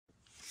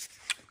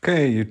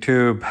Okay,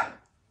 YouTube,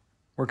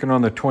 working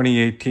on the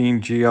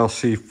 2018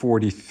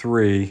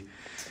 GLC43.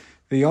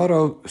 The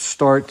auto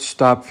start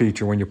stop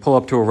feature, when you pull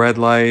up to a red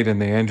light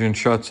and the engine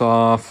shuts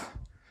off,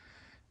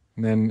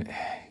 and then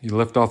you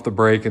lift off the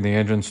brake and the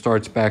engine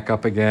starts back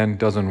up again,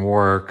 doesn't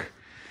work.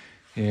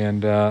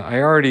 And I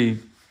already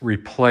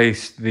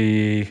replaced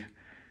the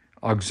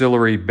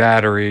auxiliary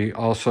battery,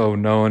 also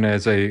known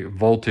as a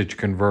voltage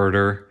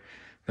converter,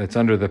 that's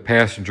under the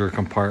passenger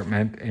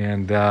compartment.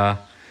 And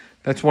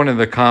that's one of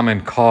the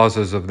common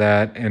causes of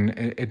that, and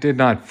it did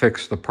not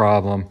fix the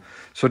problem.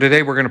 So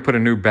today we're going to put a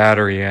new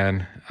battery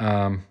in,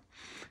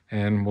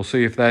 and we'll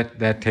see if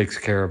that takes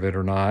care of it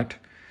or not.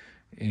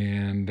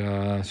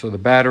 And so the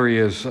battery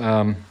is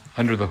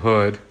under the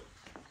hood.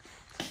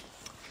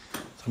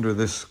 It's under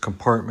this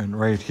compartment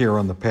right here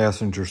on the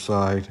passenger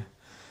side,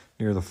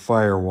 near the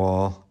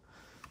firewall.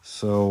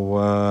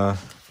 So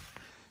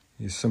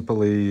you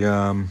simply,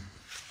 there's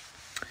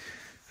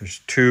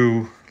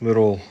two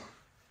little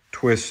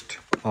twist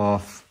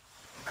off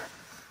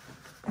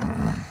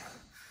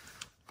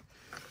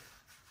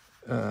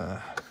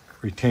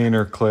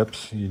retainer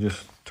clips. You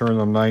just turn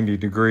them 90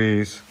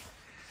 degrees.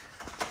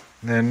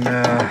 Then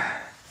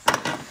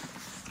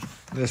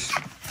this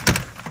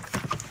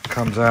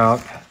comes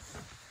out,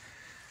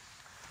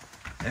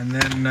 and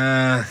then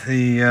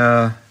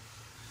the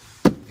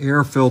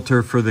air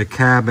filter for the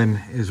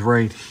cabin is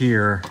right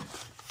here.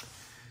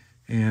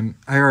 And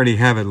I already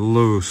have it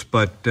loose,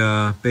 but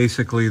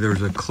basically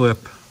there's a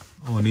clip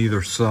on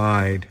either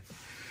side,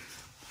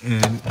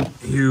 and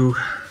let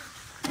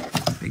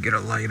me get a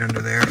light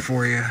under there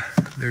for you.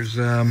 There's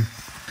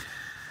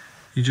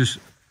you just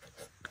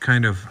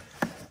kind of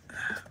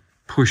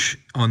push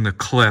on the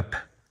clip,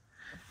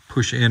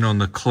 push in on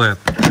the clip,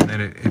 and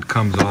then it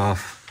comes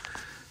off.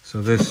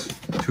 So this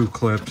two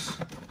clips,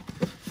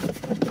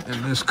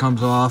 and this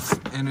comes off,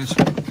 and it's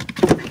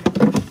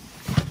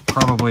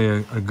probably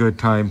a good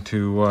time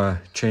to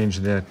change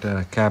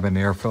that cabin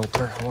air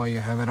filter while you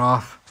have it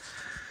off.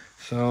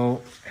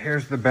 So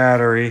here's the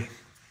battery,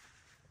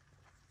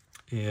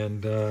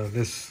 and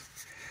this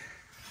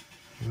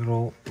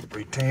little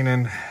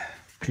retaining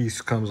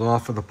piece comes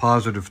off of the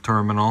positive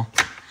terminal.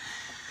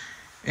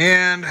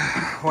 And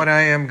what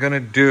I am going to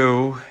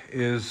do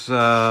is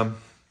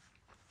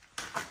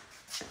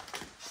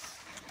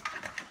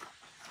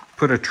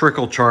put a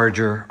trickle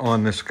charger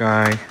on this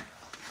guy.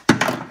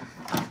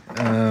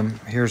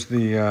 Here's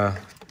the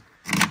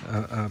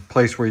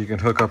place where you can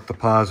hook up the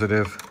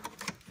positive,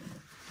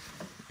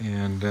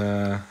 and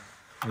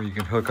where you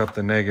can hook up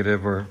the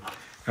negative, or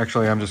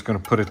actually I'm just going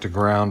to put it to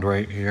ground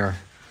right here.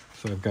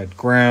 So I've got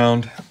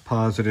ground,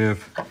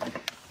 positive,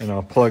 and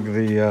I'll plug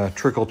the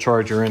trickle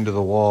charger into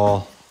the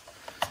wall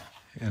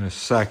in a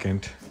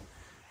second,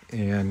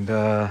 and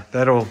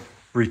that'll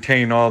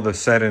retain all the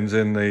settings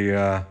in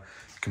the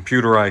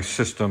computerized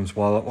systems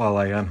while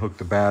I unhook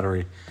the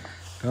battery.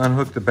 To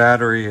unhook the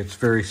battery, it's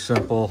very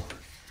simple.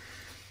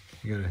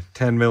 You got a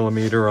 10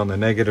 millimeter on the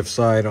negative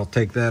side. I'll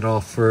take that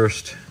off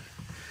first.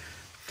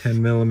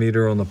 10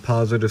 millimeter on the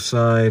positive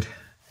side,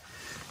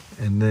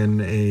 and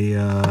then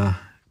a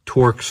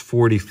Torx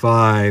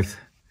 45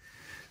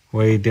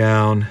 way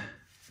down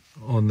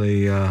on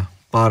the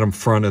bottom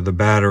front of the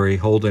battery,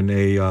 holding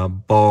a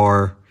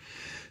bar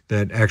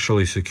that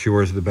actually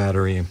secures the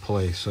battery in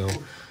place. So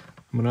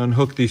I'm going to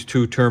unhook these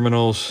two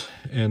terminals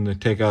and then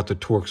take out the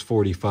Torx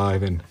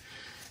 45, and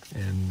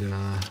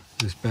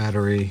this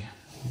battery,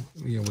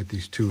 with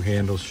these two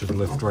handles, should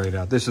lift right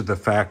out. This is the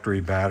factory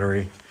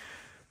battery,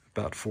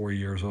 about 4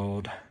 years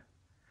old.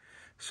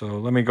 So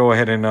let me go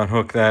ahead and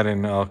unhook that,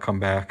 and I'll come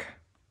back.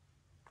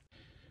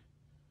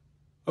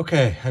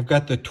 Okay, I've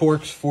got the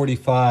Torx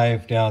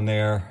 45 down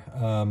there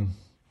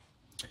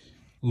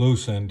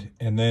loosened,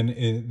 and then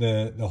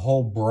the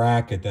whole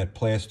bracket, that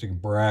plastic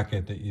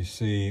bracket that you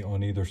see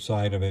on either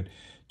side of it,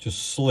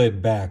 just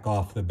slid back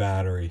off the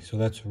battery. So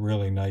that's a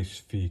really nice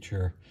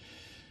feature.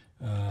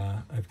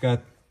 I've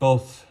got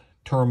both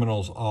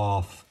terminals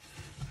off.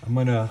 I'm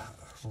going to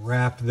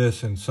wrap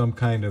this in some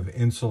kind of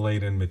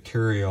insulating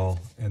material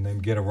and then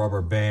get a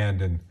rubber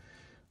band and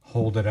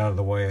hold it out of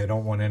the way. I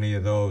don't want any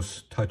of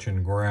those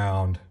touching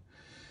ground.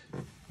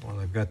 Well,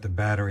 I've got the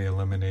battery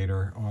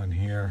eliminator on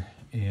here,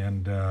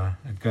 and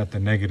I've got the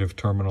negative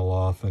terminal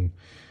off, and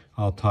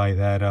I'll tie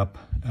that up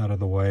out of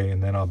the way,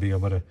 and then I'll be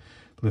able to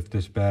lift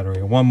this battery.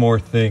 And one more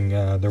thing,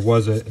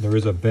 there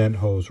is a vent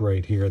hose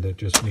right here that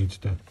just needs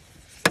to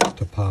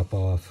pop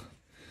off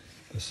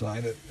the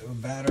side of the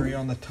battery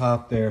on the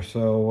top there.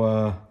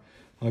 So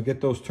I'll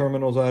get those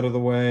terminals out of the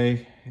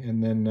way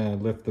and then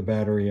lift the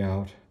battery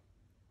out.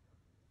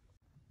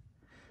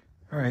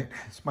 All right,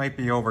 this might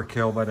be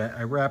overkill, but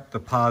I wrapped the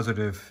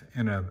positive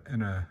in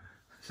a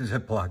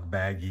Ziploc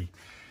baggie,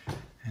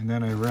 and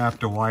then I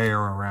wrapped a wire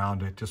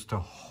around it just to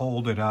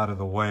hold it out of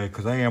the way,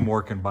 because I am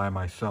working by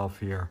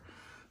myself here.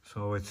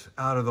 So it's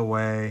out of the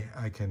way.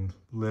 I can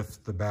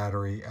lift the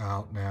battery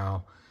out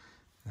now.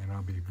 And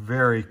I'll be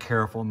very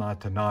careful not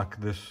to knock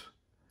this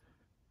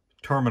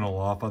terminal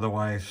off,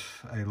 otherwise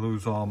I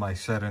lose all my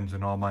settings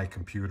and all my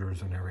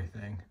computers and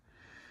everything.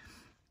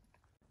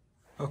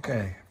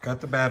 Okay,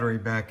 got the battery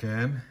back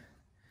in.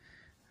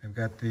 I've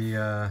got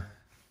the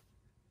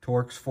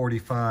Torx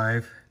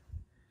 45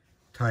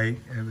 tight.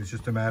 It was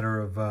just a matter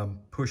of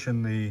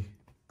pushing the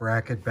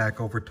bracket back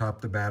over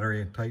top the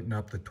battery and tighten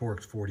up the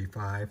Torx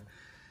 45.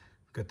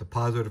 Got the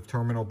positive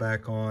terminal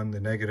back on, the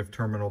negative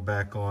terminal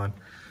back on.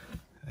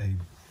 I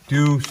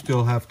do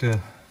still have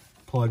to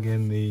plug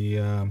in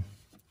the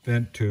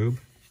vent tube,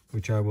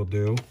 which I will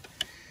do.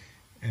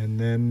 And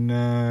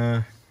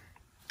then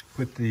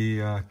put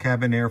the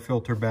cabin air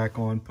filter back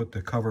on, put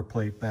the cover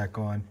plate back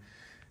on,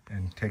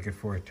 and take it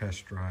for a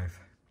test drive.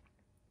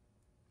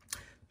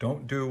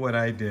 Don't do what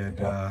I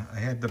did. I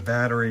had the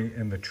battery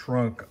in the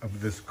trunk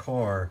of this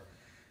car,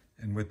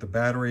 and with the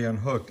battery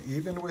unhooked,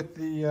 even with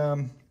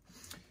the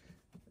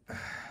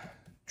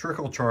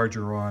trickle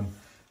charger on,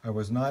 I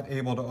was not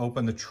able to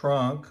open the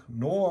trunk,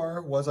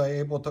 nor was I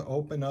able to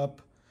open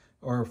up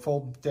or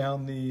fold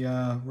down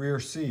the rear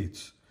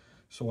seats.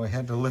 So I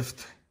had to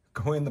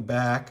go in the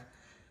back,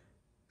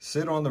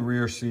 sit on the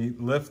rear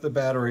seat, lift the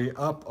battery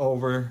up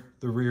over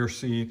the rear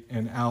seat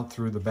and out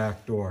through the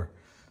back door.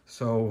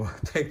 So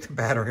take the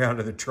battery out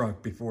of the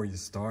trunk before you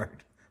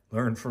start.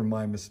 Learn from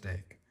my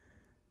mistake.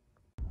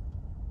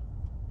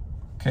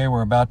 Okay,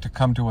 we're about to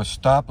come to a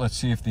stop. Let's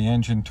see if the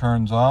engine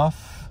turns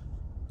off.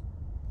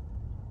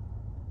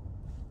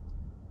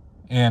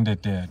 And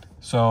it did.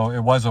 So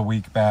it was a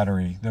weak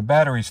battery. The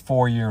battery's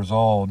 4 years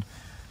old.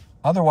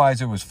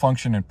 Otherwise, it was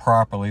functioning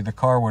properly. The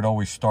car would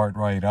always start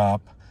right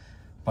up.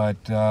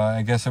 But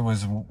I guess it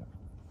was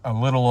a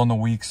little on the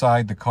weak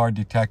side. The car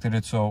detected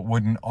it, so it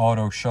wouldn't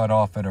auto shut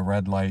off at a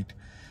red light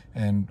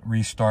and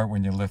restart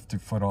when you lift your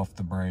foot off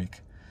the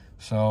brake.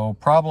 So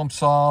problem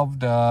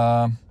solved.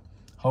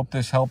 Hope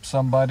this helps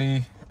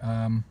somebody.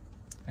 And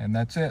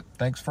that's it.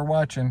 Thanks for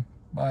watching.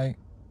 Bye.